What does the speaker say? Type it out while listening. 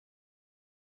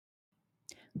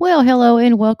Well, hello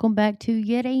and welcome back to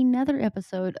yet another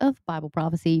episode of Bible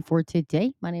Prophecy for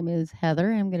today. My name is Heather.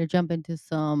 I'm going to jump into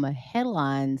some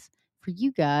headlines for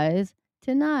you guys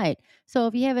tonight. So,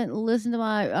 if you haven't listened to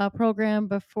my program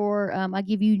before, I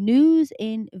give you news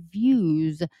and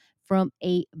views from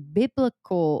a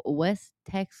biblical West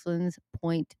Texans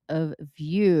point of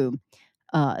view.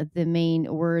 The main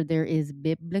word there is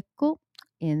biblical.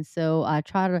 And so I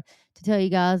try to tell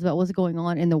you guys about what's going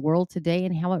on in the world today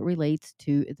and how it relates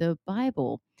to the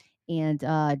Bible. And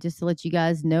just to let you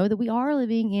guys know that we are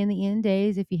living in the end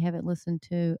days. If you haven't listened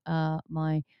to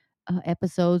my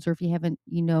episodes, or if you haven't,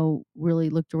 really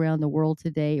looked around the world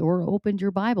today or opened your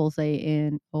Bible, say,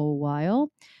 in a while.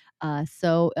 You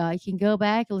can go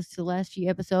back and listen to the last few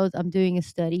episodes. I'm doing a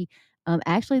study,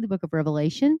 actually, the book of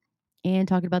Revelation and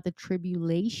talking about the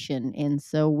tribulation. And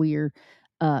so we're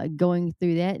going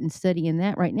through that and studying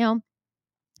that right now.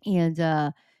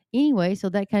 And anyway, so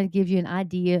that kind of gives you an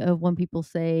idea of when people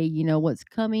say, what's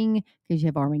coming, because you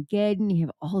have Armageddon, you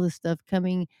have all this stuff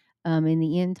coming in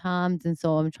the end times. And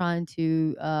so I'm trying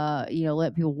to,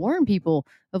 let people warn people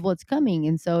of what's coming.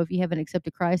 And so if you haven't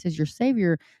accepted Christ as your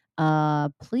Savior,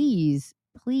 please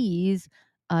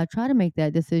try to make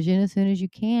that decision as soon as you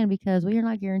can, because we are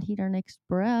not guaranteed our next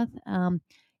breath.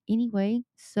 Anyway,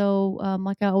 so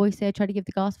like I always say, I try to give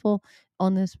the gospel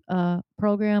on this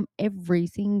program every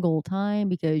single time,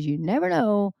 because you never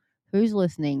know who's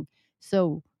listening.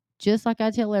 So, just like I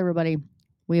tell everybody,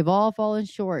 we have all fallen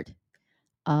short,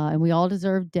 and we all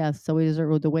deserve death. So, we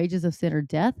deserve the wages of sin are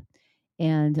death.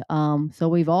 And so,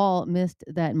 we've all missed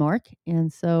that mark.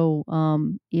 And so,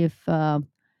 if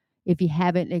you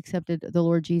haven't accepted the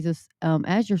Lord Jesus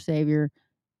as your Savior,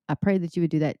 I pray that you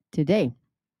would do that today.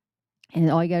 And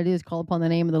all you got to do is call upon the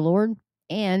name of the Lord,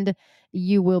 and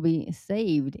you will be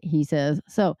saved, he says.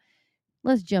 So,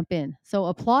 let's jump in. So,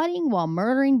 applauding while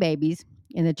murdering babies,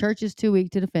 and the church is too weak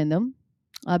to defend them.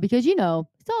 Because, it's all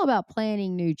about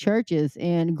planning new churches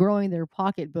and growing their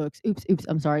pocketbooks. Oops,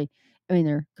 I'm sorry. I mean,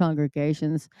 their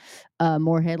congregations.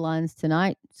 More headlines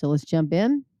tonight. So, let's jump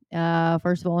in.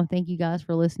 First of all, thank you guys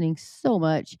for listening so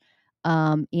much.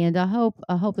 And I hope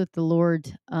that the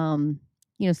Lord,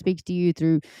 speaks to you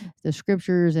through the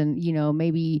scriptures, and,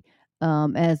 maybe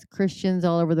as Christians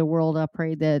all over the world, I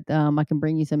pray that I can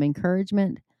bring you some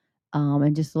encouragement,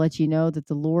 and just to let you know that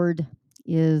the Lord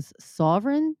is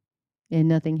sovereign and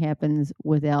nothing happens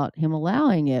without Him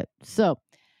allowing it. So,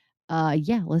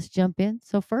 yeah, let's jump in.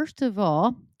 So, first of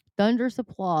all, thunderous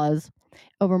applause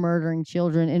over murdering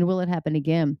children, and will it happen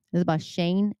again? This is by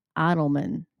Shane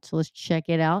Idleman. So, let's check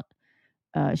it out.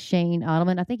 Shane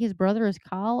Idleman. I think his brother is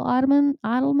Kyle Idleman,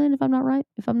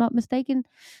 if I'm not mistaken.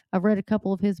 I've read a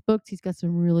couple of his books. He's got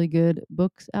some really good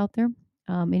books out there.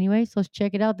 Anyway, so let's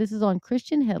check it out. This is on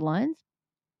Christian Headlines.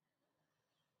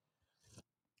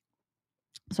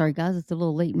 Sorry, guys, it's a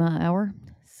little late in my hour.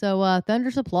 So,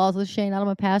 thunderous applause with Shane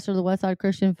Idleman, pastor of the Westside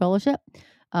Christian Fellowship.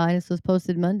 And this was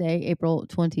posted Monday, April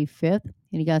 25th. And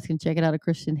you guys can check it out at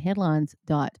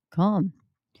ChristianHeadlines.com.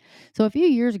 So a few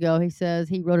years ago, he says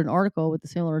he wrote an article with a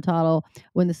similar title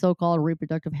when the so-called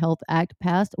Reproductive Health Act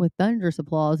passed with thunderous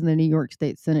applause in the New York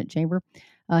State Senate chamber.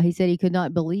 He said he could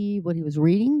not believe what he was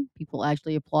reading. People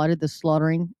actually applauded the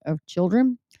slaughtering of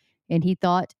children, and he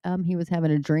thought he was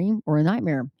having a dream or a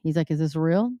nightmare. He's like, "Is this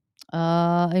real?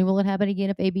 And will it happen again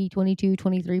if AB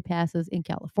 2223 passes in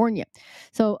California?"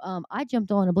 So I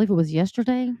jumped on, I believe it was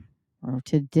yesterday or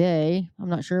today. I'm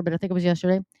not sure, but I think it was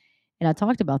yesterday, and I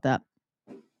talked about that.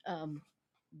 Um,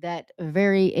 that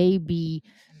very AB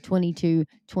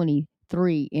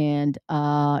 2223, and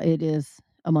it is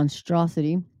a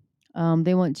monstrosity.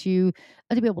 They want you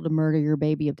to be able to murder your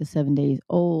baby up to 7 days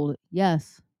old.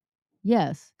 Yes,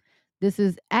 yes, this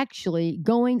is actually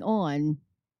going on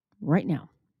right now.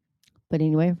 But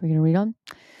anyway, we're going to read on.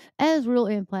 As Real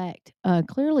Impact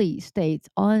clearly states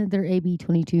on their AB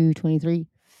 2223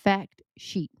 fact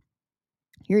sheet,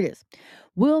 here it is.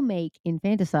 Will make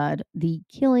infanticide, the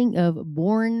killing of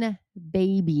born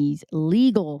babies,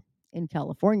 legal in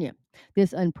California.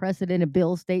 This unprecedented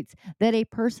bill states that a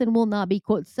person will not be,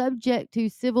 quote, subject to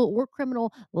civil or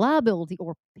criminal liability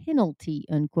or penalty,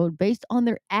 unquote, based on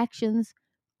their actions,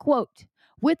 quote,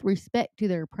 with respect to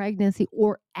their pregnancy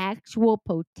or actual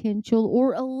potential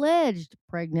or alleged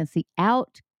pregnancy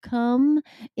outcome,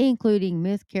 including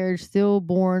miscarriage,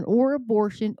 stillborn, or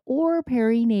abortion, or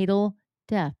perinatal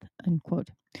death, unquote.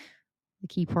 The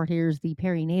key part here is the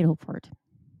perinatal part.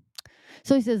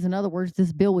 So he says, in other words,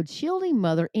 this bill would shield a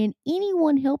mother and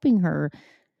anyone helping her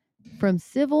from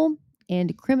civil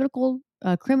and criminal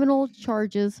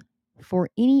charges for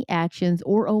any actions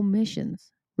or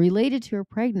omissions related to her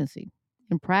pregnancy.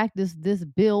 In practice, this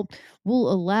bill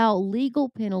will allow legal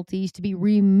penalties to be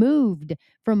removed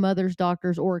from mothers,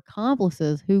 doctors, or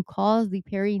accomplices who cause the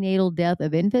perinatal death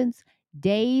of infants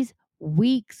days,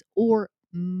 weeks, or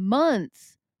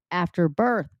months after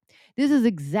birth. This is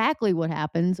exactly what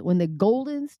happens when the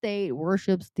Golden State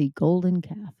worships the golden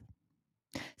calf.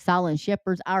 Silent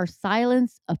shepherds, our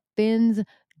silence offends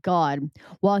God.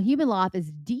 While human life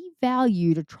is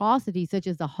devalued, atrocities such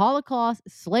as the Holocaust,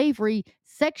 slavery,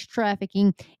 sex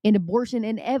trafficking, and abortion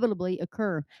inevitably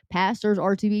occur. Pastors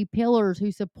are to be pillars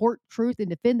who support truth and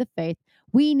defend the faith.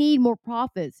 We need more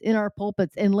prophets in our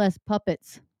pulpits and less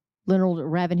puppets. Leonard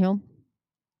Ravenhill.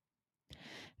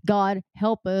 God,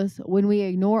 help us when we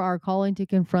ignore our calling to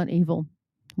confront evil.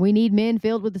 We need men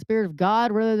filled with the Spirit of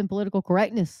God rather than political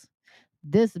correctness.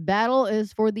 This battle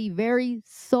is for the very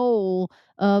soul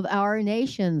of our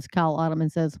nations, Kyle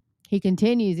Ottoman says. He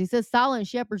continues, he says, silent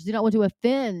shepherds do not want to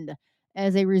offend.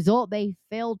 As a result, they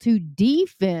fail to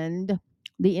defend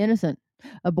the innocent.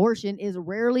 Abortion is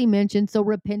rarely mentioned, so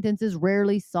repentance is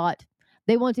rarely sought.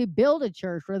 They want to build a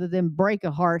church rather than break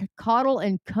a heart, coddle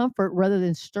and comfort rather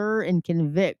than stir and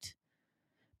convict.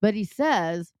 But he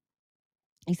says,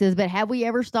 but have we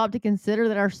ever stopped to consider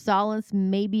that our silence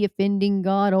may be offending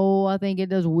God? Oh, I think it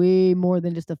does way more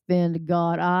than just offend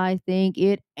God. I think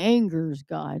it angers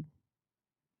God.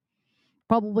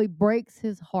 Probably breaks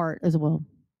his heart as well.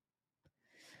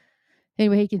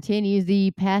 Anyway, he continues,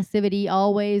 the passivity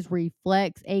always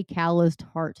reflects a calloused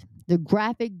heart. The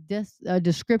graphic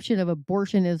description of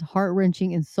abortion is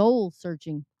heart-wrenching and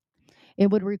soul-searching. It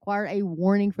would require a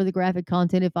warning for the graphic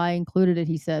content if I included it,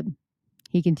 he said.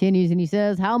 He continues and he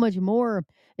says, how much more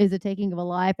is the taking of a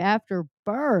life after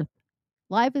birth?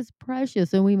 Life is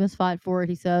precious and we must fight for it,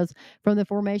 he says. From the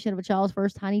formation of a child's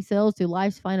first tiny cells to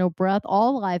life's final breath,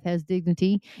 all life has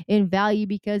dignity and value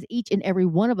because each and every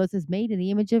one of us is made in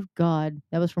the image of God.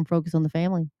 That was from Focus on the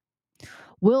Family.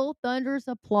 Will thunderous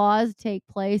applause take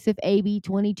place if AB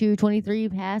 2223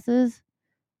 passes?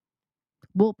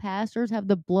 Will pastors have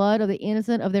the blood of the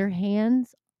innocent of their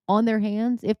hands on their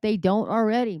hands if they don't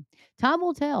already? Time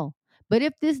will tell. But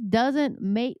if this doesn't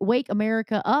wake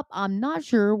America up, I'm not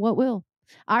sure what will.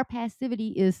 Our passivity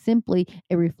is simply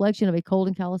a reflection of a cold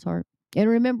and callous heart. And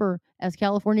remember, as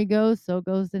California goes, so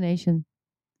goes the nation.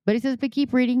 But he says, but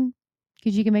keep reading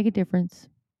because you can make a difference.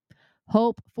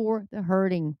 Hope for the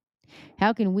hurting.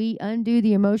 How can we undo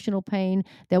the emotional pain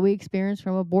that we experience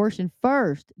from abortion?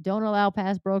 First, don't allow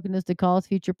past brokenness to cause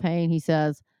future pain, he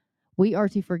says. We are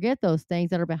to forget those things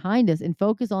that are behind us and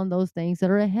focus on those things that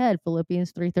are ahead.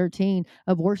 Philippians 3:13.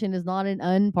 Abortion is not an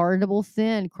unpardonable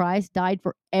sin. Christ died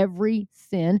for every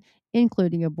sin,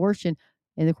 including abortion.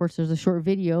 And of course, there's a short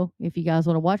video. If you guys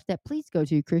want to watch that, please go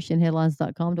to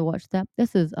christianheadlines.com to watch that.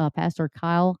 This is Pastor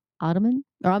Kyle Ottoman.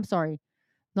 Or I'm sorry,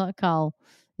 not Kyle.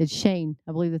 It's Shane.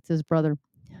 I believe that's his brother.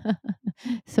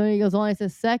 So he goes on, he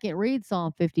says, second, read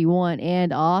Psalm 51.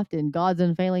 And often God's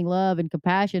unfailing love and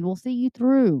compassion will see you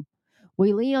through.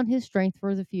 We lean on his strength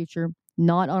for the future,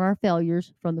 not on our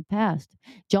failures from the past.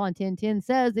 John 10:10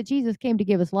 says that Jesus came to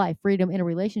give us life, freedom, and a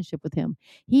relationship with him.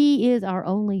 He is our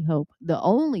only hope, the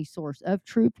only source of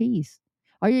true peace.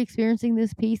 Are you experiencing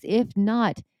this peace? If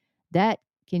not, that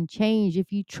can change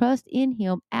if you trust in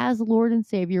him as Lord and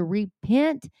Savior.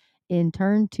 Repent and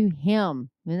turn to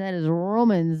him. And that is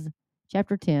Romans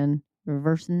chapter 10,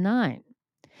 verse 9.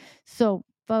 So,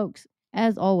 folks,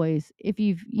 as always, if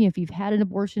you've had an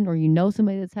abortion or you know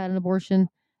somebody that's had an abortion,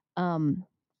 um,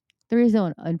 there is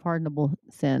no unpardonable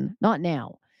sin. Not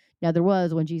now. Now there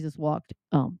was when Jesus walked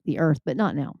the earth, but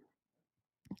not now.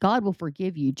 God will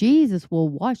forgive you. Jesus will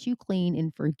wash you clean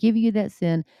and forgive you that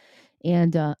sin.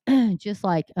 And just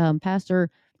like Pastor,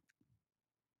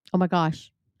 oh my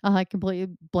gosh, I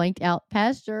completely blanked out.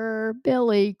 Pastor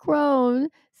Billy Crone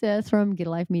says from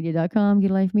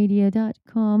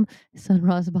getalifemedia.com,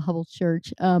 Sunrise Bible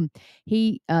Church.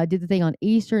 He did the thing on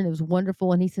Easter and it was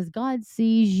wonderful. And he says, God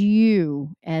sees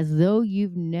you as though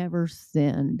you've never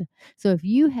sinned. So if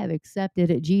you have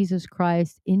accepted Jesus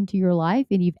Christ into your life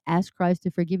and you've asked Christ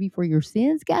to forgive you for your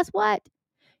sins, guess what?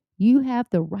 You have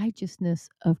the righteousness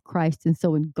of Christ. And so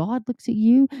when God looks at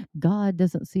you, God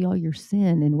doesn't see all your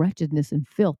sin and wretchedness and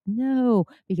filth. No,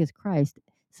 because Christ's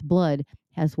blood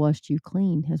has washed you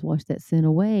clean, has washed that sin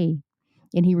away.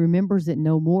 And he remembers it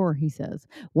no more, he says.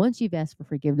 Once you've asked for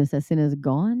forgiveness, that sin is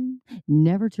gone,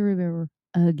 never to remember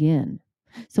again.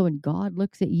 So when God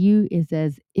looks at you, it's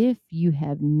as if you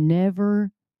have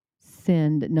never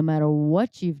sinned, no matter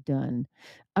what you've done.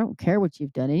 I don't care what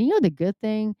you've done. And you know the good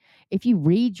thing? If you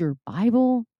read your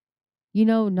Bible,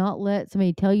 not let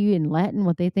somebody tell you in Latin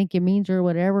what they think it means or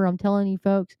whatever. I'm telling you,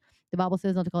 folks, The Bible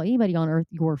says not to call anybody on earth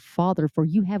your father, for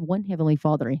you have one heavenly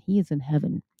Father, and he is in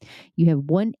heaven. You have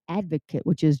one advocate,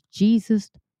 which is Jesus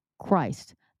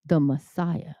Christ, the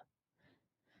Messiah.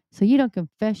 So you don't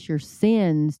confess your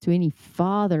sins to any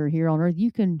father here on earth.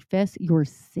 You confess your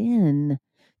sin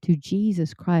to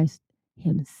Jesus Christ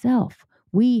himself.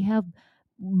 We have,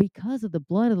 because of the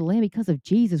blood of the Lamb, because of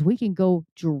Jesus, we can go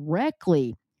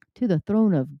directly to the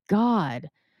throne of God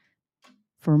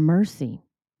for mercy.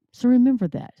 So remember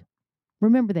that.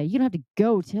 Remember that. You don't have to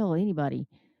go tell anybody.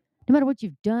 No matter what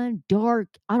you've done, dark,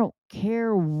 I don't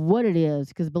care what it is,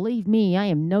 because believe me, I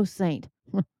am no saint.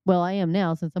 Well, I am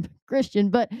now since I'm a Christian,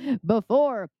 but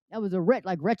before I was a wretch,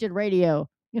 like Wretched Radio.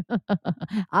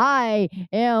 I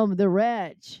am the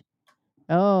wretch.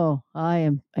 Oh, I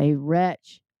am a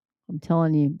wretch. I'm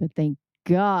telling you, but thank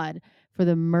God for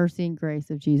the mercy and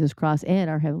grace of Jesus Christ and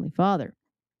our Heavenly Father.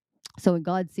 So when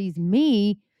God sees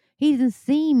me, he doesn't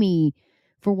see me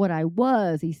for what I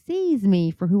was. He sees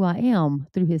me for who I am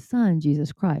through his son,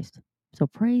 Jesus Christ. So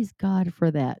praise God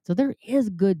for that. So there is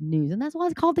good news. And that's why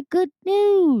it's called the good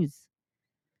news.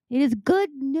 It is good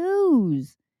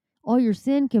news. All your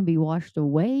sin can be washed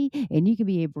away, and you can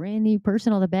be a brand new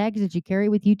person. All the baggage that you carry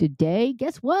with you today,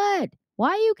 guess what? Why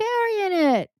are you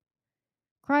carrying it?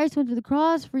 Christ went to the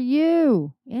cross for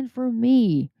you and for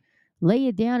me. Lay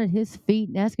it down at his feet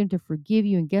and ask him to forgive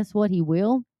you. And guess what? He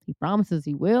will. He promises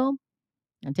he will.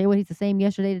 I'll tell you what, he's the same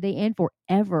yesterday, today, and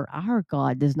forever. Our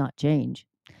God does not change.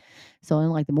 So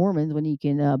unlike the Mormons, when you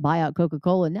can buy out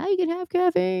Coca-Cola, now you can have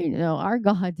caffeine. No, our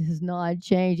God does not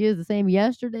change. He is the same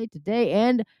yesterday, today,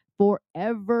 and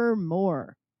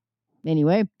forevermore.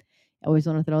 Anyway, I always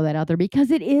want to throw that out there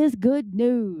because it is good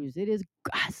news. It's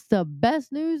the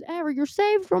best news ever. You're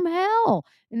saved from hell,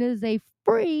 and it is a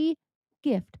free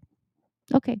gift.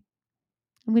 Okay,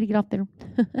 I'm going to get off there.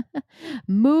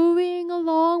 Moving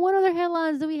along. What other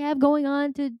headlines do we have going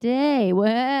on today?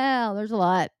 Well, there's a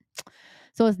lot.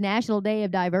 So it's National Day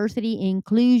of Diversity,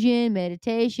 Inclusion,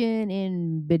 Meditation,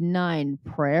 and Benign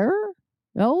Prayer.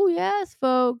 Oh, yes,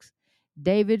 folks.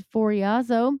 David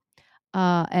Furiazo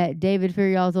at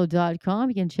davidfuriazo.com.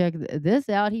 You can check this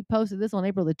out. He posted this on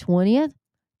April the 20th,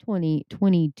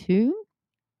 2022.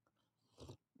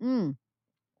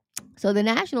 So the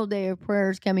National Day of Prayer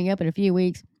is coming up in a few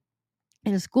weeks.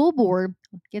 And the school board,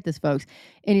 get this, folks,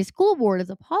 and his school board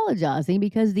is apologizing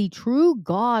because the true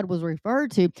God was referred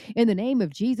to and the name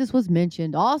of Jesus was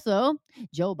mentioned. Also,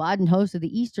 Joe Biden hosted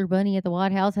the Easter Bunny at the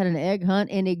White House, had an egg hunt,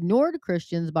 and ignored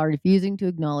Christians by refusing to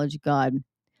acknowledge God.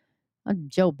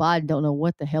 Joe Biden don't know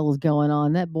what the hell is going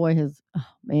on. That boy has, oh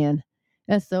man,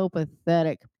 that's so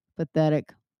pathetic.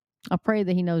 Pathetic. I pray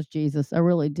that he knows Jesus. I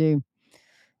really do.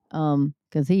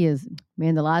 Because he is,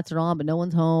 man, the lights are on, but no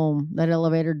one's home. That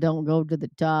elevator don't go to the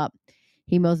top.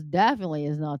 He most definitely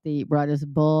is not the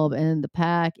brightest bulb in the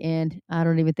pack, and I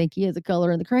don't even think he is a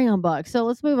color in the crayon box. So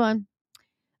let's move on.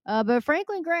 But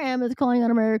Franklin Graham is calling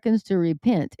on Americans to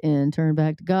repent and turn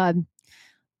back to God.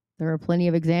 There are plenty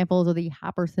of examples of the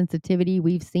hypersensitivity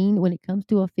we've seen when it comes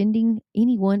to offending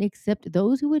anyone except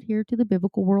those who adhere to the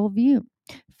biblical worldview.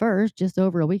 First, just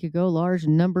over a week ago, large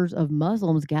numbers of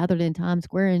Muslims gathered in Times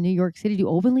Square in New York City to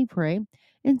openly pray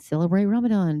and celebrate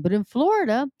Ramadan. But in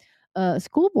Florida, a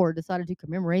school board decided to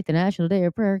commemorate the National Day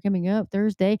of Prayer coming up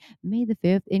Thursday, May the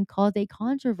 5th, and caused a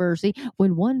controversy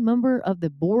when one member of the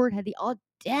board had the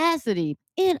audacity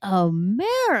in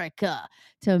America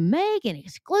to make an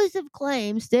exclusive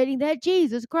claim stating that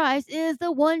Jesus Christ is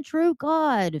the one true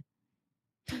God.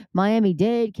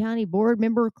 Miami-Dade County Board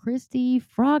member Christy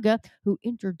Fraga, who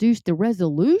introduced the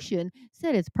resolution,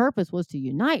 said its purpose was to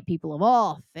unite people of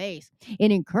all faiths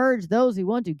and encourage those who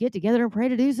want to get together and pray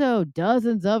to do so.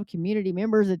 Dozens of community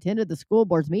members attended the school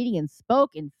board's meeting and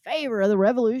spoke in favor of the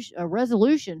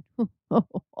resolution.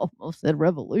 Almost said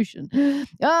revolution.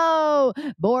 Oh,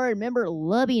 board member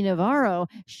Lubby Navarro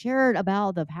shared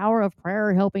about the power of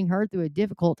prayer helping her through a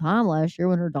difficult time last year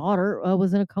when her daughter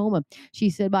was in a coma. She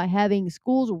said by having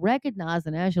schools recognize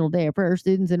the National Day of Prayer,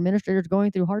 students and administrators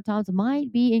going through hard times might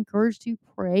be encouraged to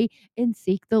pray and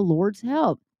seek the Lord's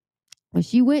help. But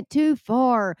she went too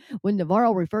far when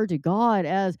Navarro referred to God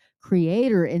as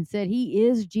creator and said he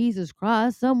is Jesus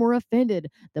Christ. Some were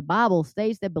offended. The Bible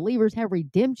states that believers have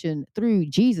redemption through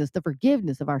Jesus, the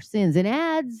forgiveness of our sins, and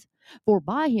adds, for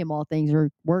by him all things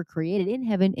were created in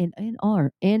heaven and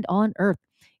on earth,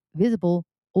 visible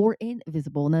or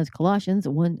invisible. And that's Colossians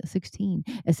 1:16.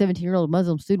 A 17-year-old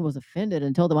Muslim student was offended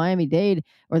and told the Miami-Dade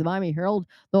or the Miami Herald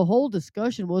the whole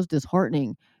discussion was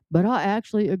disheartening. But I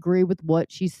actually agree with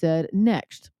what she said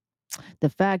next. The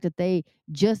fact that they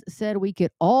just said we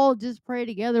could all just pray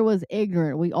together was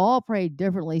ignorant. We all pray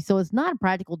differently. So it's not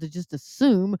practical to just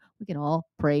assume we can all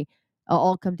pray,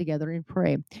 all come together and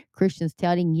pray. Christians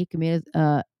touting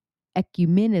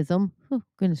ecumenism, oh,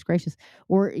 goodness gracious,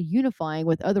 or unifying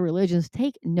with other religions,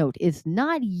 take note. It's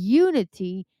not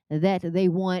unity that they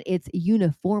want, it's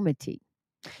uniformity.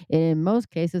 In most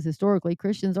cases, historically,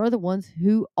 Christians are the ones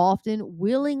who often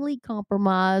willingly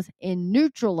compromise and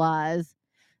neutralize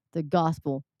the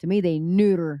gospel. To me, they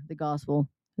neuter the gospel,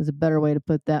 is a better way to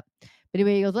put that. But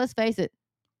anyway, he goes, let's face it.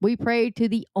 We pray to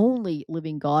the only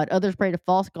living God. Others pray to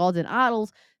false gods and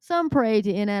idols. Some pray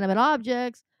to inanimate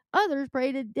objects. Others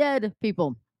pray to dead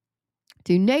people,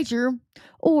 to nature,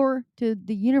 or to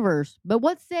the universe. But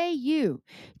what say you?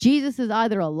 Jesus is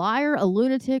either a liar, a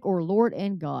lunatic, or Lord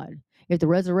and God. If the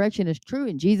resurrection is true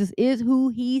and Jesus is who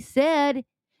he said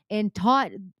and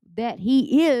taught that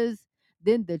he is,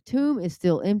 then the tomb is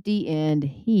still empty and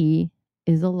he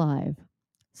is alive.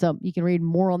 So you can read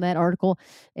more on that article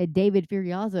at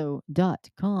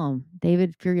davidfuriazo.com.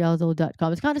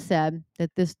 Davidfuriazo.com. It's kind of sad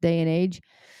that this day and age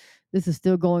this is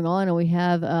still going on, and we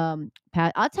have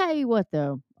Pat. I'll tell you what,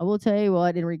 though. I will tell you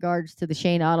what in regards to the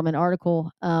Shane Ottoman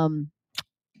article.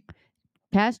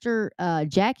 Pastor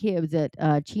Jack Hibbs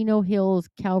at Chino Hills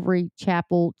Calvary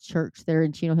Chapel Church there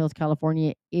in Chino Hills,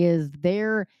 California, is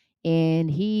there,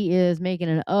 and he is making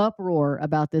an uproar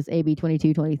about this AB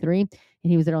 2223, and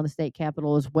he was there on the state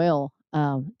capitol as well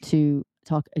to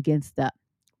talk against that.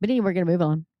 But anyway, we're going to move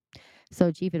on. So,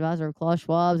 chief advisor of Klaus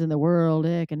Schwab's and the World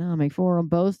Economic Forum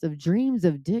boasts of dreams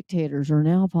of dictators are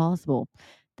now possible.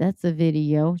 That's a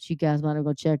video you guys might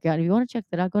go check out. If you want to check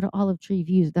that out, go to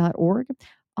olivetreeviews.org,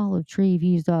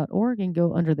 olivetreeviews.org, and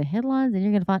go under the headlines, and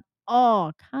you're going to find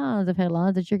all kinds of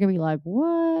headlines that you're going to be like,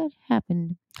 what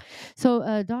happened?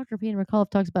 So, Dr. Peter McCullough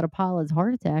talks about a pilot's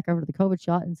heart attack after the COVID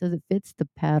shot and says it fits the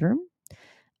pattern.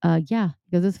 Yeah,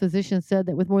 because this physician said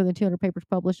that with more than 200 papers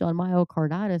published on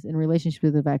myocarditis in relationship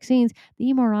to the vaccines,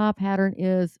 the MRI pattern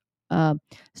is uh,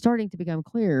 starting to become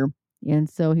clear. And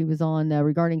so he was on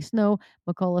regarding snow.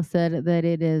 McCullough said that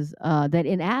it is that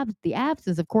in the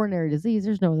absence of coronary disease,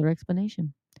 there's no other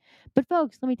explanation. But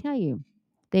folks, let me tell you,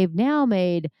 they've now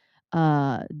made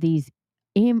these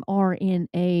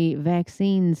mRNA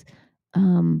vaccines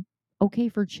okay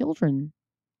for children.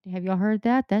 Have y'all heard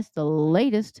that? That's the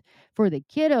latest for the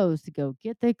kiddos to go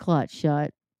get the clutch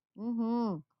shot.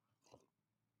 Mm-hmm.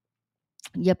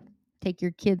 Yep. Take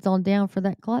your kids on down for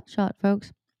that clutch shot,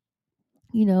 folks.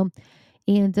 You know,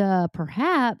 and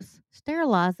perhaps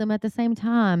sterilize them at the same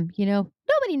time.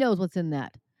 Nobody knows what's in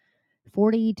that.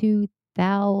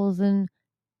 42,000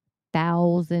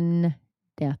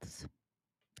 deaths.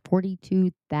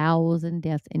 42,000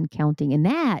 deaths and counting. And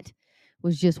that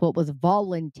was just what was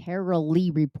voluntarily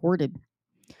reported.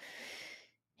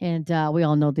 And we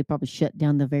all know they probably shut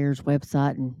down the VAERS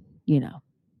website and, yeah,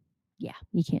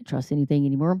 you can't trust anything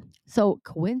anymore. So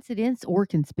coincidence or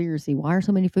conspiracy? Why are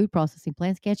so many food processing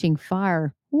plants catching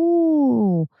fire?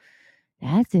 Ooh,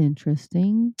 that's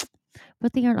interesting.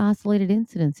 But they aren't isolated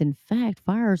incidents. In fact,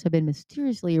 fires have been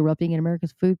mysteriously erupting in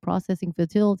America's food processing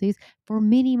facilities for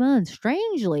many months.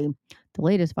 Strangely, the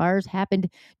latest fires happened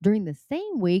during the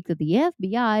same week that the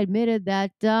FBI admitted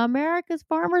that America's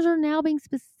farmers are now being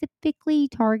specifically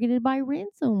targeted by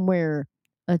ransomware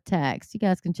attacks. You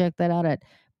guys can check that out at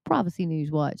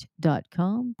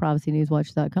prophecy.newswatch.com.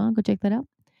 Prophecy.newswatch.com. Go check that out.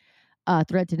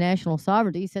 Threat to national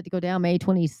sovereignty set to go down May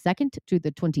 22nd to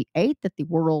the 28th at the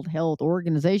World Health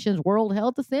Organization's World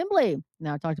Health Assembly.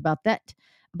 Now, I talked about that.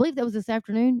 I believe that was this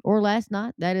afternoon or last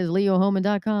night. That is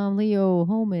leohoman.com,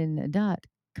 leohoman.com.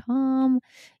 I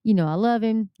love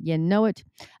him. You know it.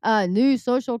 New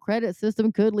social credit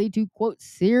system could lead to, quote,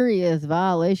 serious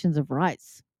violations of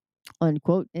rights,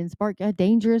 unquote, and spark a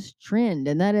dangerous trend.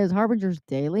 And that is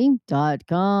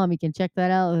harbingersdaily.com. You can check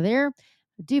that out there.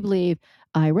 I do believe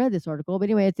I read this article, but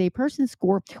anyway, it's a person's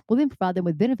score will then provide them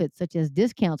with benefits such as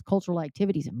discounts, cultural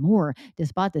activities, and more,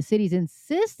 despite the city's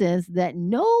insistence that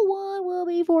no one will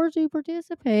be forced to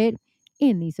participate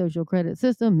in the social credit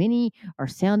system. Many are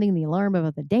sounding the alarm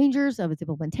about the dangers of its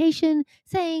implementation,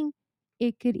 saying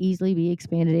it could easily be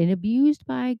expanded and abused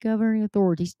by governing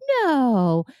authorities.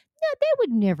 No, they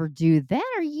would never do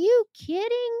that. Are you kidding?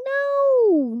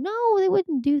 No, they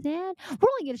wouldn't do that. We're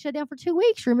only going to shut down for 2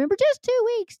 weeks. Remember, just 2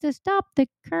 weeks to stop the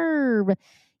curve.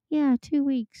 Yeah, 2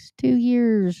 weeks, 2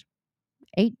 years,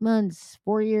 8 months,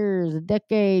 4 years, a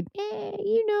decade.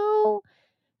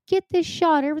 Get this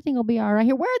shot. Everything will be all right.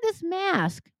 Here, wear this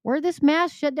mask. Wear this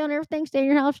mask. Shut down everything. Stay in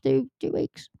your house 2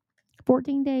 weeks,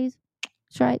 14 days.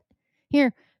 That's right.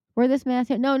 Here, wear this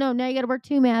mask. No. Now you got to wear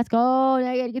 2 masks. Oh,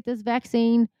 now you got to get this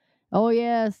vaccine. Oh,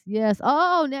 yes, yes.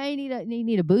 Oh, now you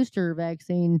need a booster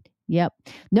vaccine. Yep.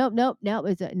 Nope, nope, nope.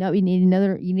 No, you need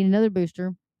another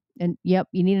booster. And yep,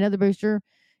 you need another booster.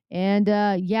 And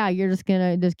yeah, you're just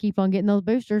gonna just keep on getting those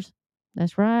boosters.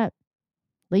 That's right. At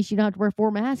least you don't have to wear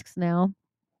 4 masks now.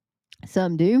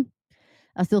 Some do.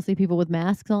 I still see people with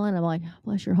masks on. I'm like,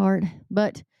 bless your heart.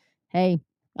 But hey,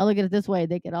 I look at it this way.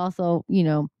 They could also,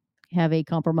 have a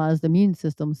compromised immune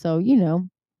system. So,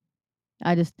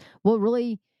 I just what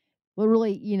really what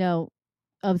really,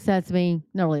 upsets me,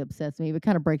 not really upsets me, but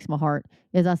kind of breaks my heart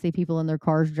is I see people in their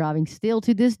cars driving still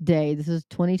to this day. This is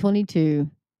 2022,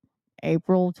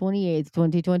 April 28th,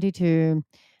 2022.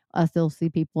 I still see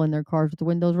people in their cars with the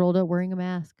windows rolled up wearing a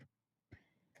mask.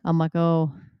 I'm like,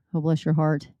 oh, bless your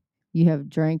heart. You have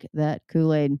drank that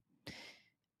Kool Aid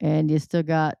and you still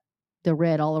got the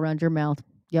red all around your mouth.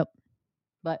 Yep.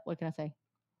 But what can I say?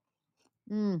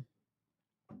 Mm,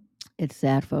 it's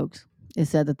sad, folks.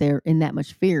 It's sad that they're in that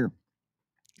much fear.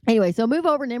 Anyway, so move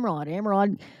over to Nimrod.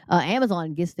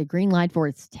 Amazon gets the green light for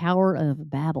its Tower of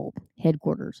Babel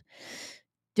headquarters.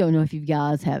 Don't know if you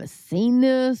guys have seen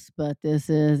this, but this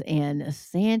is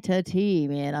insanity,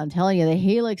 man. I'm telling you, the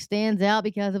helix stands out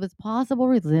because of its possible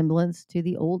resemblance to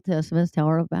the Old Testament's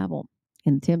Tower of Babel.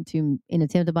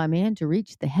 Attempted by man to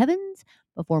reach the heavens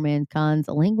before mankind's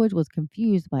language was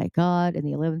confused by God in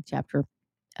the 11th chapter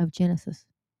of Genesis.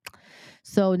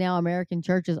 So now American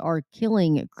churches are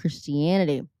killing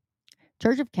Christianity.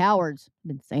 Church of Cowards.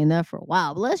 Been saying that for a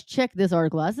while. But let's check this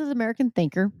article. This is American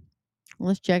Thinker.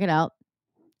 Let's check it out.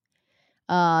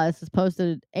 This is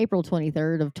posted April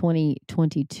 23rd of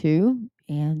 2022.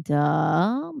 And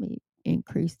let me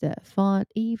increase that font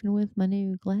even with my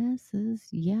new glasses.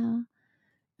 Yeah.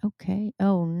 Okay.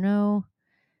 Oh, no.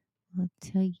 I'll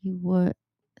tell you what.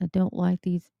 I don't like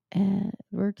these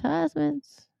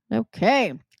advertisements.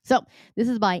 Okay. So this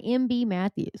is by M.B.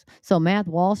 Matthews. So Matt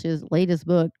Walsh's latest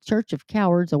book, Church of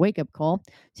Cowards, a wake-up call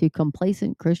to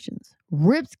complacent Christians,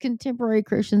 rips contemporary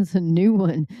Christians a new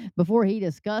one. Before he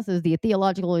discusses the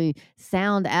theologically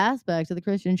sound aspects of the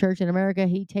Christian church in America,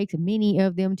 he takes many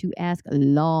of them to ask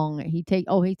along. He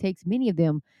takes many of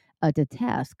them to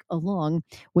task along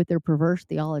with their perverse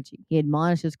theology. He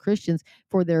admonishes Christians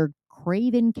for their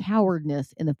craven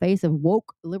cowardness in the face of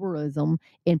woke liberalism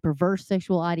and perverse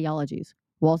sexual ideologies.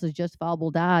 Walsh's justifiable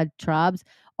diatribes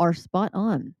are spot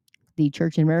on. The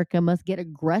church in America must get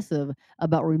aggressive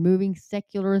about removing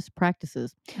secularist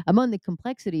practices. Among the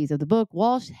complexities of the book,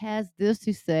 Walsh has this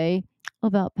to say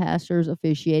about pastors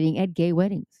officiating at gay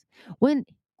weddings. When,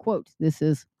 quote, this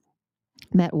is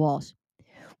Matt Walsh,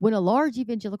 when a large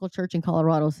evangelical church in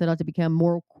Colorado set out to become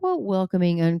more, quote,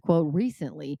 welcoming, unquote,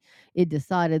 recently, it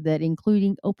decided that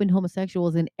including open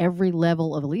homosexuals in every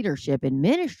level of leadership and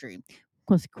ministry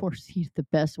was, of course, the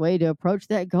best way to approach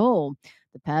that goal.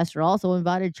 The pastor also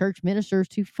invited church ministers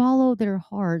to follow their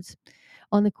hearts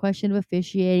on the question of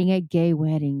officiating at gay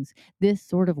weddings. This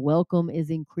sort of welcome is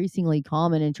increasingly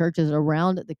common in churches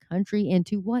around the country, and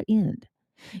to what end?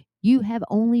 You have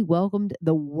only welcomed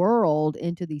the world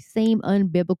into the same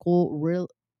unbiblical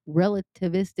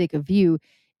relativistic view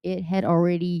it had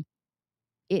already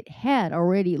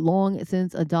long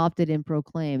since adopted and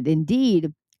proclaimed.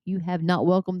 Indeed, you have not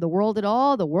welcomed the world at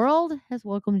all. The world has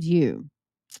welcomed you.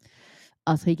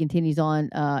 So he continues on,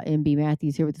 M.B.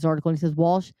 Matthews here with this article, and he says,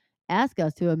 Walsh asked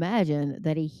us to imagine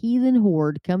that a heathen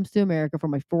horde comes to America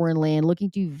from a foreign land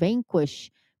looking to vanquish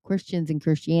Christians and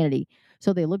Christianity.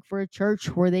 So they look for a church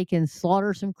where they can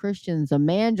slaughter some Christians. A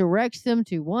man directs them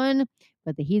to one,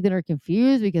 but the heathen are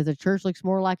confused because the church looks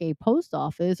more like a post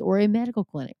office or a medical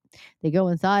clinic. They go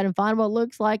inside and find what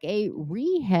looks like a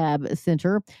rehab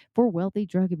center for wealthy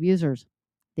drug abusers.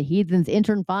 The heathens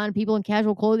enter and find people in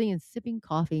casual clothing and sipping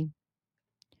coffee.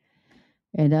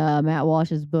 And Matt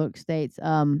Walsh's book states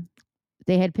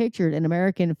they had pictured an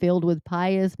American filled with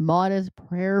pious, modest,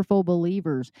 prayerful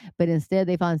believers, but instead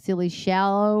they find silly,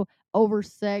 shallow,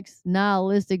 oversexed,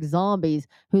 nihilistic zombies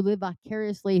who live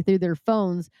vicariously through their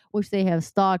phones, which they have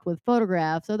stocked with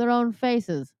photographs of their own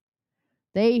faces.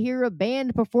 They hear a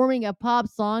band performing a pop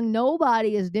song.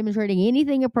 Nobody is demonstrating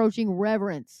anything approaching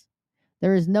reverence.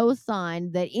 There is no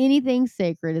sign that anything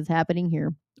sacred is happening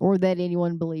here or that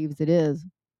anyone believes it is.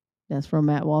 That's from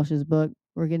Matt Walsh's book.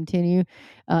 We're continue.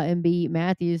 M.B.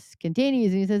 Matthews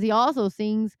continues, and he says he also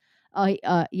sings.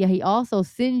 He also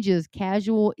singes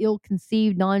casual,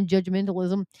 ill-conceived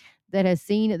non-judgmentalism that has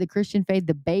seen the Christian faith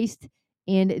debased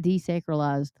and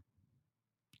desacralized.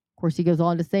 Of course, he goes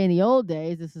on to say, in the old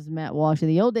days, this is Matt Walsh. In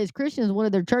the old days, Christians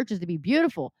wanted their churches to be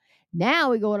beautiful.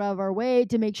 Now we go out of our way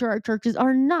to make sure our churches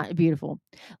are not beautiful.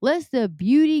 Lest the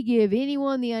beauty give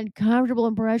anyone the uncomfortable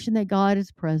impression that God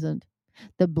is present.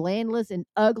 The blandness and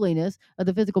ugliness of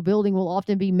the physical building will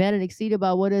often be met and exceeded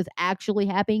by what is actually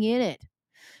happening in it.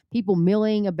 People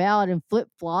milling about in flip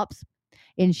flops,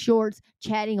 in shorts,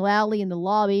 chatting loudly in the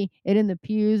lobby and in the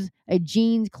pews, a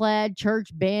jeans clad church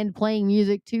band playing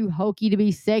music too hokey to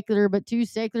be secular, but too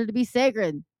secular to be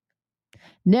sacred.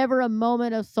 Never a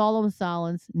moment of solemn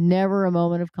silence, never a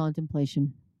moment of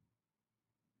contemplation.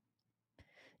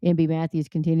 M.B. Matthews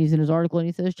continues in his article and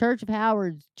he says, Church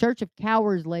of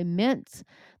Cowards laments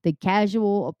the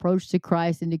casual approach to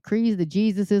Christ and decrees the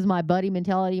Jesus is my buddy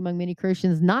mentality among many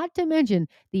Christians, not to mention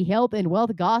the health and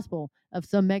wealth gospel of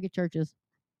some megachurches.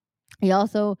 He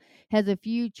also has a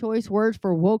few choice words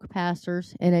for woke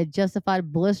pastors and a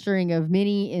justified blistering of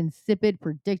many insipid,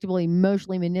 predictable,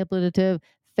 emotionally manipulative,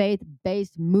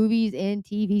 faith-based movies and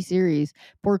TV series,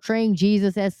 portraying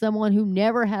Jesus as someone who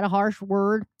never had a harsh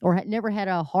word or never had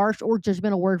a harsh or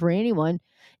judgmental word for anyone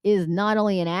is not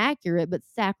only inaccurate but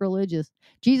sacrilegious.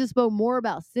 Jesus spoke more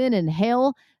about sin and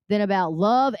hell than about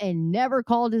love and never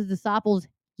called his disciples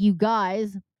you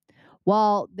guys.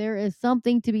 While there is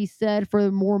something to be said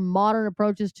for more modern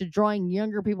approaches to drawing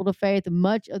younger people to faith,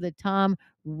 much of the time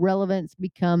relevance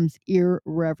becomes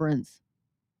irreverence.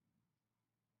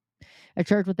 A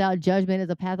church without judgment is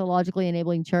a pathologically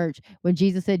enabling church. When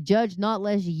Jesus said, Judge not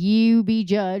lest you be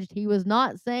judged, he was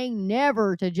not saying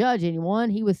never to judge anyone.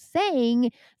 He was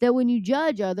saying that when you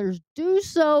judge others, do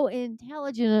so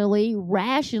intelligently,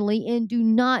 rationally, and do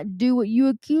not do what you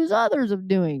accuse others of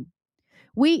doing.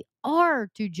 We are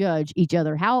to judge each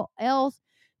other. How else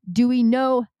do we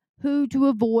know who to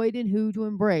avoid and who to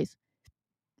embrace?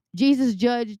 Jesus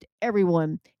judged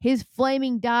everyone. His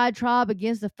flaming diatribe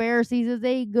against the Pharisees is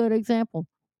a good example.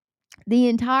 The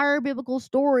entire biblical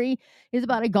story is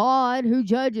about a God who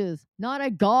judges, not a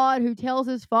God who tells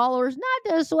his followers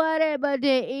not to sweat it, but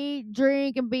to eat,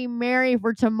 drink, and be merry,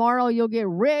 for tomorrow you'll get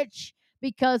rich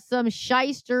because some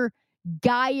shyster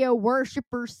Gaia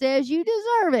worshiper says you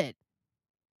deserve it.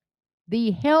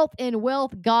 The health and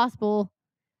wealth gospel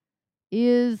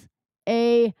is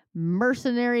a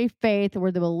mercenary faith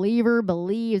where the believer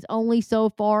believes only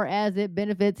so far as it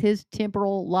benefits his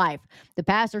temporal life. The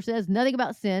pastor says nothing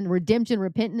about sin, redemption,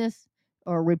 repentance,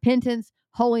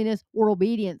 holiness, or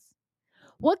obedience.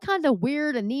 What kind of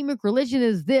weird, anemic religion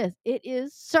is this? It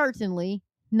is certainly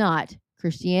not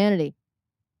Christianity.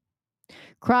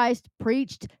 Christ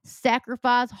preached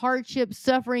sacrifice, hardship,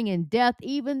 suffering, and death,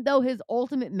 even though his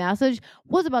ultimate message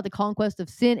was about the conquest of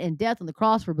sin and death on the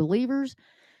cross for believers.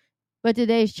 But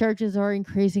today's churches are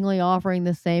increasingly offering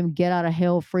the same get out of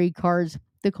hell free cards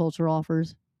the culture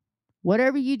offers.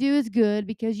 Whatever you do is good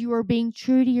because you are being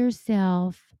true to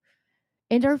yourself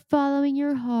and are following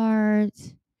your heart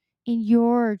in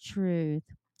your truth.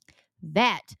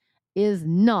 That is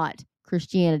not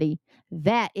Christianity.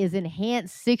 That is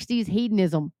enhanced 60s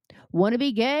hedonism. Want to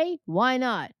be gay? Why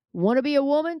not? Want to be a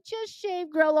woman? Just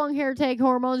shave, grow long hair, take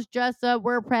hormones, dress up,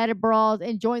 wear padded bras,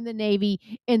 and join the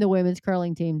Navy in the women's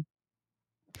curling team.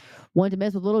 Want to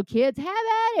mess with little kids? Have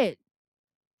at it.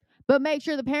 But make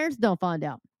sure the parents don't find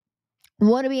out.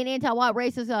 Want to be an anti-white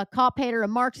racist, a cop hater, a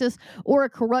Marxist, or a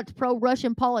corrupt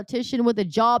pro-Russian politician with a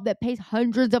job that pays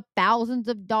hundreds of thousands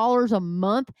of dollars a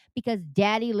month because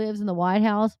daddy lives in the White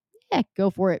House? Yeah, go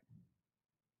for it.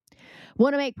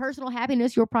 Want to make personal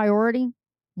happiness your priority?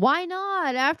 Why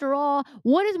not? After all,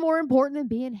 what is more important than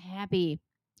being happy?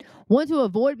 Want to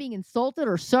avoid being insulted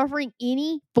or suffering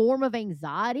any form of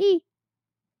anxiety?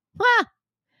 Ha!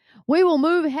 We will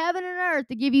move heaven and earth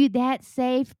to give you that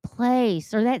safe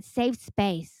place or that safe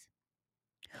space.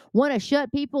 Want to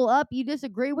shut people up you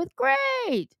disagree with?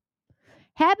 Great.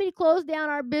 Happy to close down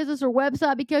our business or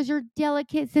website because your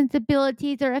delicate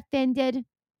sensibilities are offended.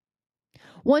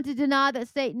 Want to deny that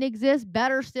Satan exists?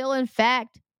 Better still, in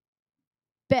fact,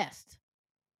 best.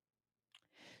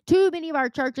 Too many of our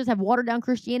churches have watered down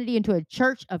Christianity into a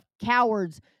church of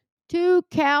cowards, too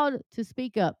cowed to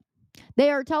speak up. They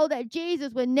are told that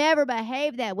Jesus would never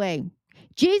behave that way.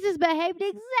 Jesus behaved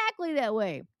exactly that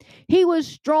way. He was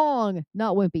strong,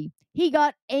 not wimpy. He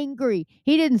got angry.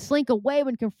 He didn't slink away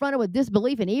when confronted with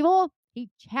disbelief and evil. He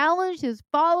challenged his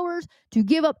followers to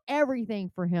give up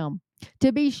everything for him,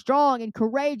 to be strong and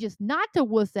courageous, not to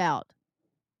wuss out.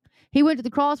 He went to the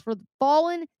cross for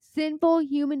fallen, sinful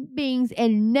human beings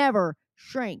and never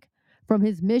shrank from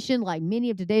his mission like many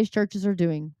of today's churches are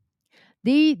doing.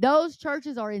 Those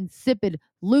churches are insipid,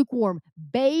 lukewarm,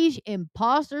 beige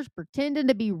imposters pretending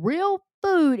to be real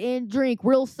food and drink,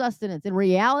 real sustenance. In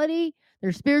reality,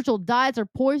 their spiritual diets are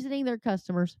poisoning their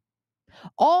customers.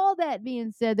 All that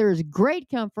being said, there is great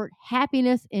comfort,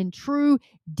 happiness, and true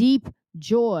deep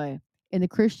joy in the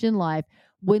Christian life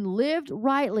when lived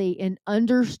rightly and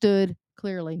understood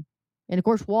clearly. And of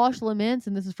course, Walsh laments,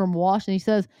 and this is from Walsh, and he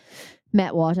says,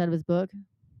 Matt Walsh out of his book,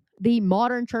 the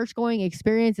modern church-going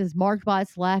experience is marked by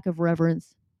its lack of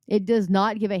reverence. It does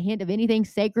not give a hint of anything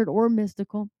sacred or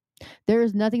mystical. There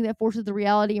is nothing that forces the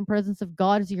reality and presence of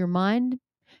God into your mind.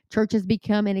 Church has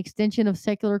become an extension of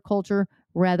secular culture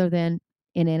rather than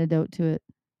an antidote to it.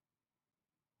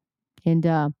 And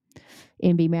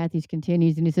N.B. Matthews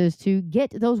continues, and he says, to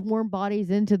get those warm bodies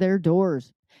into their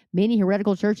doors. Many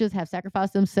heretical churches have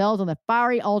sacrificed themselves on the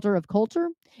fiery altar of culture,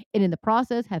 and in the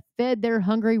process have fed their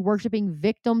hungry, worshiping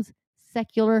victims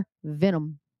secular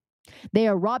venom. They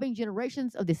are robbing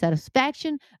generations of the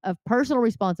satisfaction of personal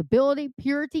responsibility,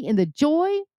 purity, and the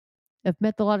joy of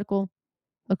methodological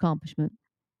accomplishment.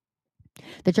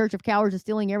 The Church of Cowards is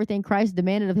stealing everything Christ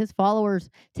demanded of his followers.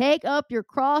 Take up your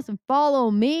cross and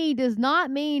follow me does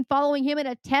not mean following him in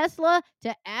a Tesla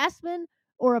to Aspen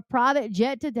or a private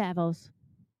jet to Davos.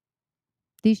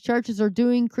 These churches are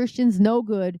doing Christians no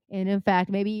good, and in fact,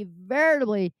 maybe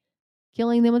veritably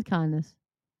killing them with kindness.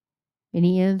 And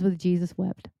he ends with Jesus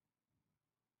wept.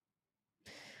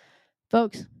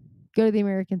 Folks, go to the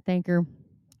American Thinker.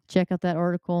 Check out that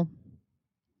article.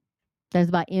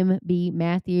 That's by M.B.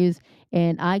 Matthews,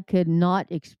 and I could not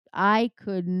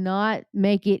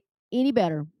make it any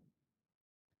better.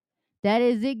 That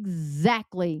is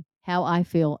exactly how I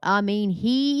feel. I mean,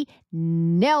 he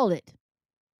nailed it.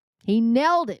 He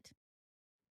nailed it.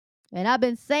 And I've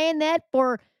been saying that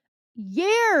for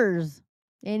years,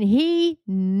 and he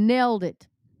nailed it.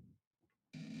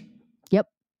 Yep.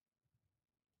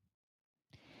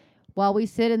 While we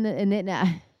sit in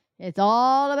the it's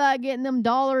all about getting them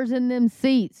dollars in them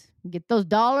seats. Get those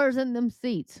dollars in them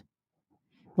seats.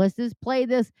 Let's just play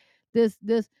this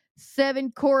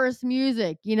 7 chorus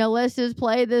music. Let's just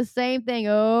play the same thing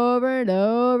over and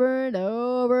over and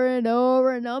over and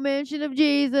over. No mention of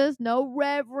Jesus, no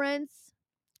reverence.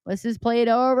 Let's just play it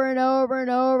over and over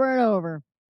and over and over.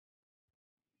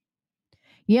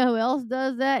 You know who else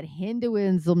does that?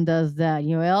 Hinduism does that.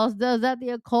 You know who else does that? The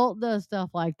occult does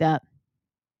stuff like that.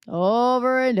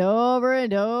 Over and over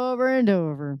and over and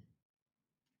over.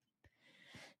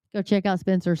 Go check out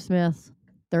Spencer Smith's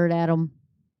Third Adam,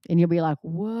 and you'll be like,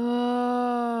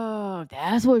 whoa,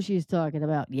 that's what she's talking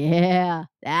about. Yeah,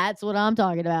 that's what I'm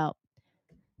talking about.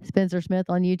 Spencer Smith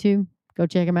on YouTube. Go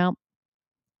check him out.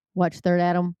 Watch Third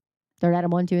Adam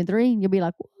 1, 2, and 3. You'll be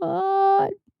like,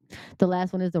 what? The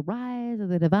last one is the rise of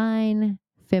the divine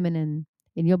feminine.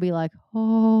 And you'll be like,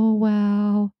 oh,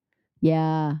 wow.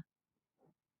 Yeah.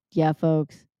 Yeah,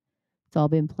 folks. It's all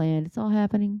been planned. It's all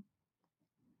happening.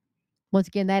 Once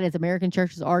again, that is American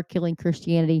Churches Are Killing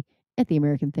Christianity at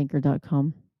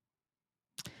theamericanthinker.com.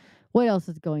 What else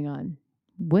is going on?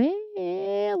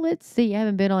 Well, let's see. I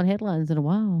haven't been on headlines in a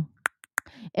while.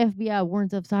 FBI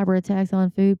warns of cyber attacks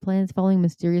on food plants following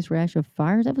mysterious rash of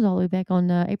fires. That was all the way back on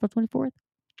April 24th.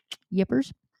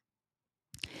 Yippers.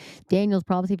 Daniel's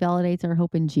prophecy validates our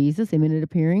hope in Jesus. Imminent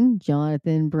appearing.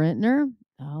 Jonathan Brentner.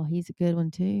 Oh, he's a good one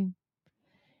too.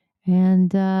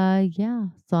 And yeah,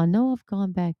 so I know I've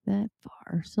gone back that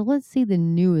far. So let's see the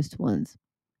newest ones.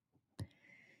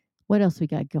 What else we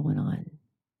got going on?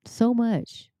 So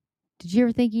much. Did you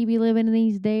ever think you'd be living in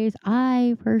these days?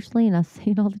 I personally, and I say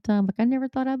it all the time, like I never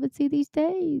thought I would see these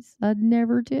days. I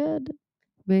never did.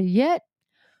 But yet,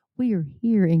 we are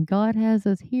here, and God has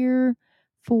us here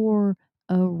for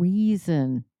a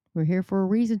reason. We're here for a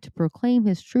reason to proclaim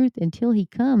his truth until he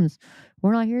comes.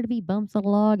 We're not here to be bumps on a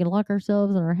log and lock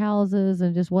ourselves in our houses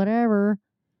and just whatever.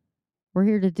 We're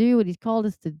here to do what he's called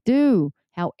us to do.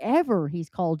 However he's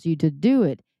called you to do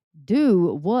it.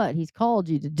 Do what he's called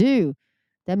you to do.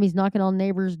 That means knocking on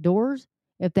neighbors' doors.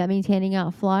 If that means handing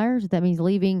out flyers, if that means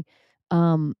leaving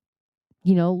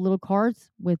little cards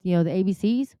with, the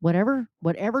ABCs,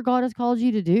 whatever God has called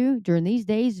you to do during these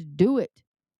days, do it.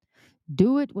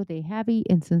 Do it with a happy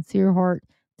and sincere heart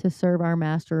to serve our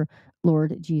Master,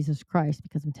 Lord Jesus Christ.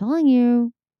 Because I'm telling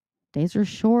you, days are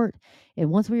short. And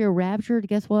once we are raptured,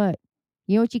 guess what?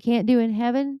 You know what you can't do in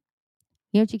heaven?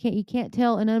 You know what you can't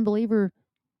tell an unbeliever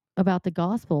about the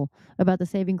gospel, about the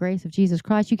saving grace of Jesus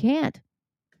Christ. You can't.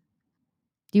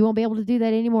 You won't be able to do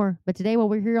that anymore. But today, while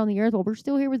we're here on the earth, while we're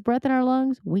still here with breath in our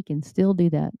lungs, we can still do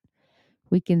that.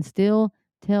 We can still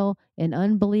tell an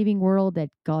unbelieving world that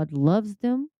God loves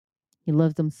them. He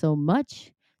loves them so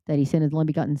much that he sent his only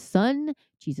begotten Son,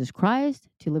 Jesus Christ,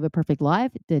 to live a perfect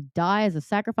life, to die as a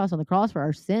sacrifice on the cross for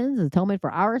our sins, as atonement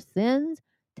for our sins,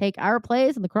 take our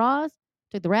place on the cross,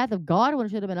 took the wrath of God when it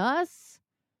should have been us.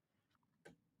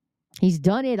 He's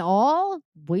done it all.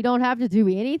 We don't have to do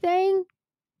anything.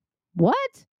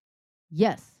 What?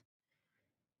 Yes.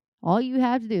 All you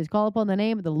have to do is call upon the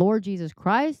name of the Lord Jesus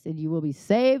Christ and you will be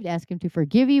saved. Ask him to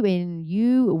forgive you and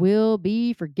you will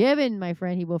be forgiven, my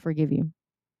friend. He will forgive you.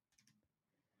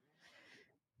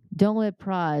 Don't let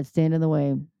pride stand in the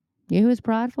way. You know who is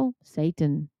prideful?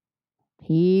 Satan.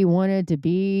 He wanted to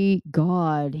be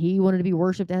God. He wanted to be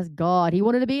worshiped as God. He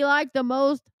wanted to be like the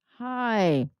Most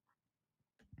High.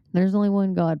 There's only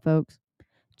one God, folks.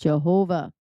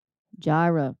 Jehovah,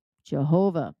 Jireh,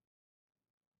 Jehovah,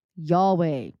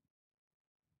 Yahweh.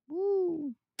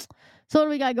 Woo. So what do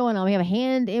we got going on? We have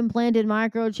hand implanted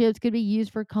microchips could be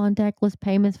used for contactless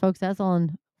payments, folks. That's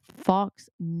on Fox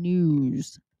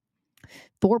News.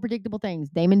 4 predictable things.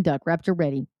 Damon Duck, Raptor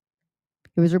ready.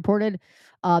 It was reported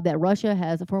that Russia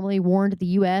has formally warned the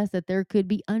U.S. that there could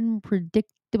be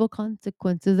unpredictable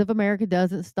consequences if America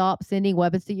doesn't stop sending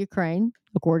weapons to Ukraine.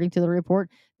 According to the report,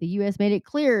 the U.S. made it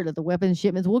clear that the weapons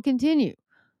shipments will continue.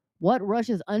 What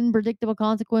Russia's unpredictable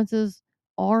consequences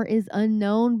are is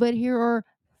unknown, but here are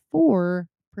 4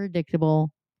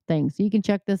 predictable things. So you can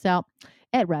check this out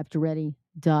at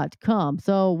raptorready.com.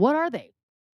 So what are they?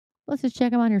 Let's just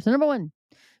check them out here. So number 1,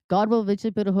 God will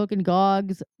eventually put a hook in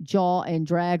Gog's jaw and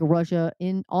drag Russia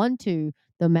in onto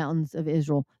the mountains of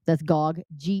Israel. That's Gog,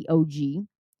 G-O-G.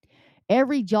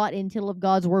 Every jot and tittle of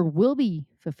God's word will be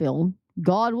fulfilled.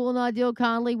 God will not deal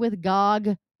kindly with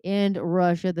Gog and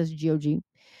Russia. That's G-O-G.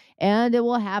 And it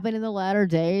will happen in the latter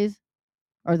days,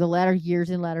 or the latter years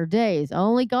and latter days.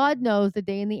 Only God knows the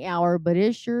day and the hour, but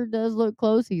it sure does look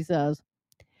close, he says.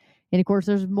 And of course,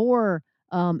 there's more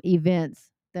events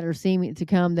that are seeming to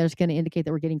come that's going to indicate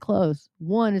that we're getting close.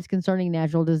 One is concerning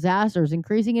natural disasters,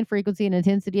 increasing in frequency and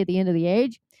intensity at the end of the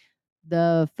age.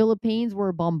 The Philippines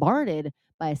were bombarded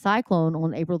by a cyclone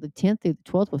on April the 10th through the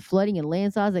 12th with flooding and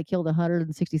landslides that killed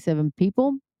 167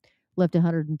 people, left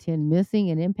 110 missing,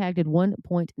 and impacted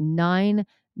 1.9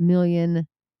 million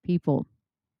people.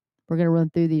 We're going to run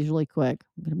through these really quick.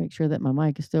 I'm going to make sure that my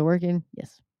mic is still working.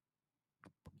 Yes.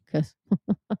 Because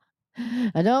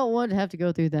I don't want to have to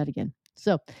go through that again.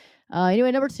 So,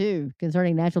 anyway, number 2,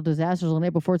 concerning natural disasters on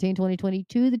April 14,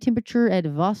 2022, the temperature at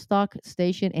Vostok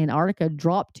Station, Antarctica,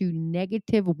 dropped to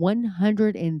negative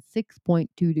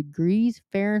 106.2 degrees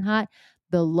Fahrenheit,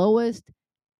 the lowest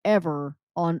ever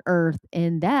on Earth.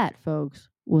 And that, folks,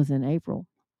 was in April.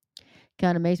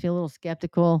 Kind of makes me a little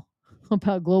skeptical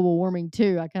about global warming,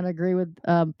 too. I kind of agree with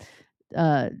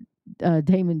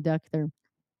Damon Duck there.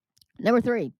 Number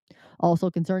 3, also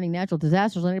concerning natural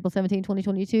disasters on April 17,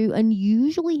 2022,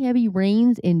 unusually heavy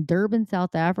rains in Durban,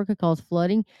 South Africa caused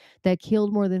flooding that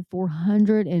killed more than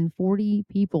 440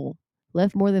 people,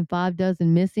 left more than 5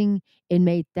 dozen missing, and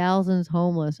made thousands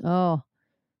homeless. Oh,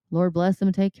 Lord bless them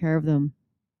and take care of them.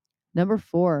 Number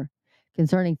 4,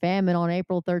 concerning famine on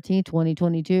April 13,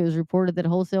 2022, it was reported that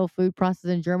wholesale food prices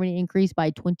in Germany increased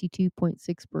by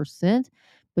 22.6%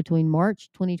 between March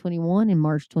 2021 and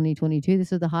March 2022.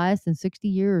 This is the highest in 60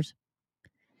 years.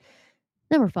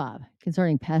 Number 5,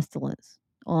 concerning pestilence.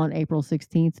 On April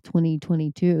 16th,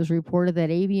 2022, it was reported that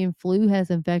avian flu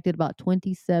has infected about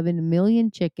 27 million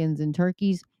chickens and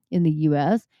turkeys in the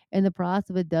U.S., and the price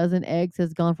of a dozen eggs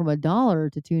has gone from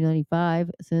 $1 to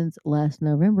 $2.95 since last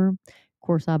November. Of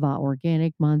course, I buy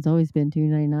organic. Mine's always been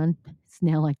 $2.99. It's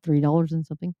now like $3 and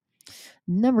something.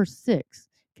 Number 6,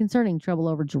 concerning trouble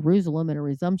over Jerusalem and a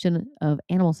resumption of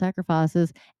animal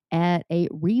sacrifices at a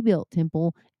rebuilt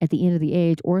temple at the end of the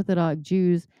age, Orthodox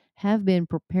Jews have been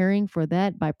preparing for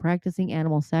that by practicing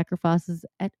animal sacrifices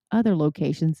at other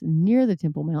locations near the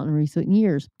Temple Mount in recent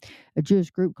years. A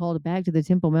Jewish group called Back to the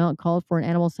Temple Mount called for an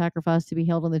animal sacrifice to be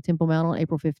held on the Temple Mount on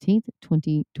April 15th,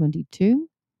 2022.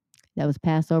 That was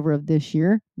Passover of this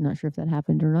year. I'm not sure if that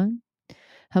happened or not.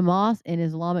 Hamas and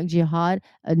Islamic Jihad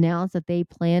announced that they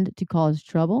planned to cause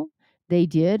trouble. They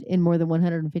did, and more than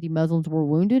 150 Muslims were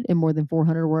wounded and more than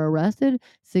 400 were arrested.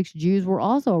 6 Jews were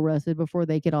also arrested before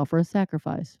they could offer a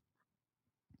sacrifice.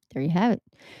 There you have it.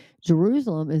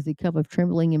 Jerusalem is the cup of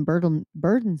trembling and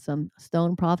burdensome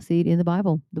stone prophesied in the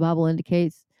Bible. The Bible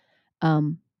indicates,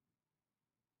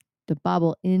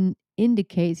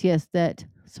 yes, that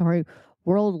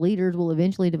world leaders will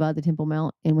eventually divide the Temple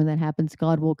Mount, and when that happens,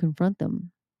 God will confront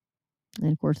them.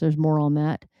 And of course, there's more on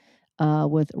that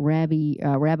with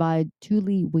Rabbi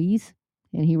Tuli Weiss.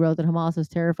 And he wrote that Hamas is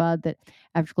terrified that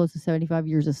after close to 75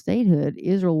 years of statehood,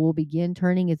 Israel will begin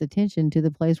turning its attention to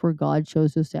the place where God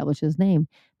chose to establish his name.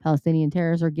 Palestinian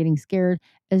terrorists are getting scared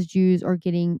as Jews are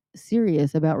getting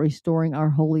serious about restoring our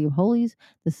Holy of Holies,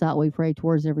 the site we pray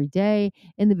towards every day,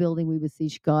 and the building we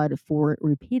beseech God for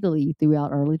repeatedly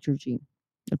throughout our liturgy.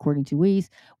 According to Weiss,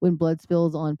 when blood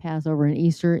spills on Passover and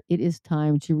Easter, it is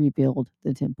time to rebuild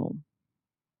the temple.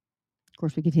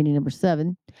 course, we continue number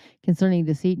 7. Concerning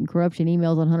deceit and corruption,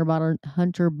 emails on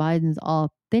Hunter Biden's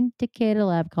authenticated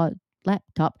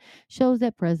laptop shows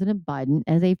that President Biden,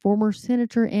 as a former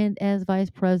senator and as vice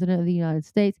president of the United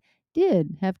States,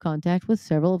 did have contact with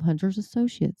several of Hunter's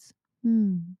associates.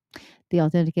 The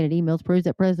authenticated emails proves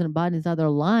that President Biden is either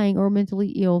lying or mentally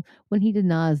ill when he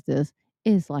denies this.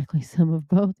 It is likely some of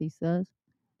both, he says.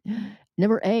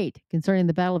 Number 8, concerning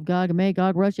the Battle of Gog and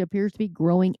Magog, Russia appears to be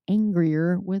growing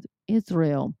angrier with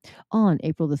Israel. On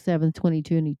April the 7th,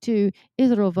 2022,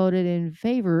 Israel voted in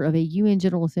favor of a UN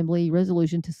General Assembly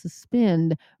resolution to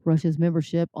suspend Russia's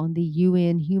membership on the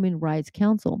UN Human Rights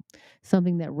Council,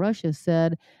 something that Russia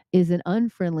said is an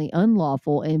unfriendly,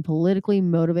 unlawful, and politically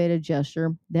motivated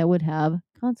gesture that would have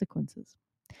consequences.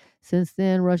 Since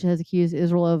then, Russia has accused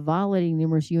Israel of violating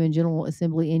numerous UN General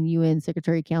Assembly and UN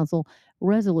Secretary Council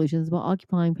resolutions by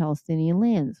occupying Palestinian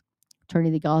lands,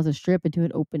 turning the Gaza Strip into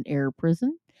an open air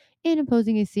prison, and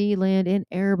imposing a sea, land, and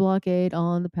air blockade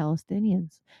on the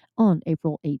Palestinians. On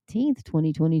April 18th,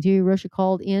 2022, Russia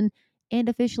called in and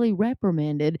officially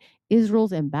reprimanded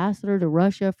Israel's ambassador to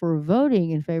Russia for voting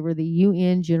in favor of the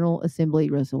UN General Assembly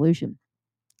resolution.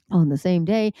 On the same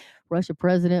day, Russia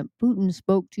President Putin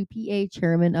spoke to PA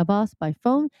Chairman Abbas by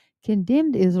phone,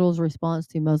 condemned Israel's response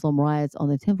to Muslim riots on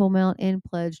the Temple Mount, and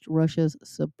pledged Russia's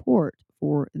support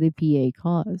for the PA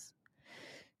cause.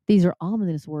 These are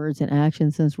ominous words and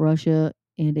actions, since Russia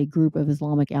and a group of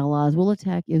Islamic allies will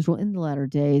attack Israel in the latter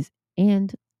days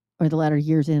or the latter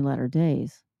years and latter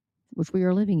days, which we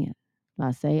are living in.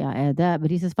 I add that,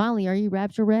 but he says, finally, are you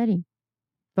rapture ready?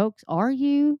 Folks, are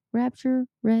you rapture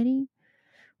ready?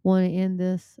 Want to end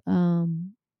this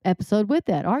episode with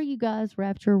that. Are you guys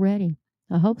rapture ready?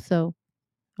 I hope so.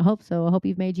 I hope so. I hope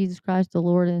you've made Jesus Christ the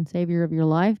Lord and Savior of your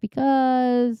life,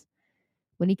 because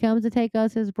when he comes to take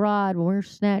us, his bride, when we're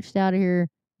snatched out of here,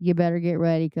 you better get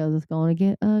ready, because it's going to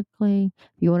get ugly.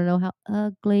 If you want to know how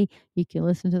ugly, you can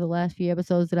listen to the last few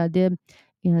episodes that I did.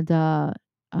 And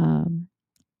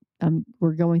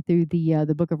we're going through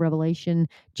the book of Revelation,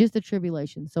 just the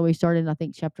tribulation. So we started, I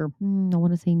think, chapter, I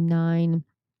want to say 9.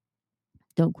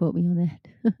 Don't quote me on that.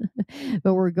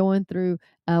 But we're going through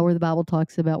where the Bible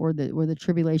talks about where the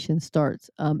tribulation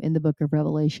starts in the book of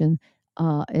Revelation.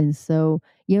 And so,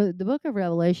 the book of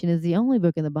Revelation is the only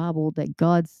book in the Bible that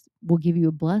will give you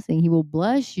a blessing. He will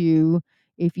bless you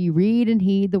if you read and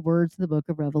heed the words of the book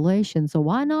of Revelation. So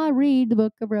why not read the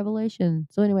book of Revelation?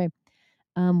 So anyway,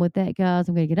 with that, guys,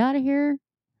 I'm going to get out of here.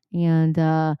 And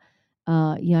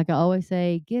like I always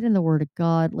say, get in the Word of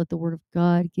God. Let the Word of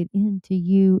God get into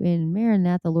you. And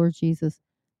Maranatha, Lord Jesus,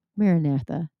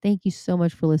 Maranatha. Thank you so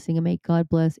much for listening, and may God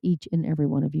bless each and every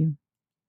one of you.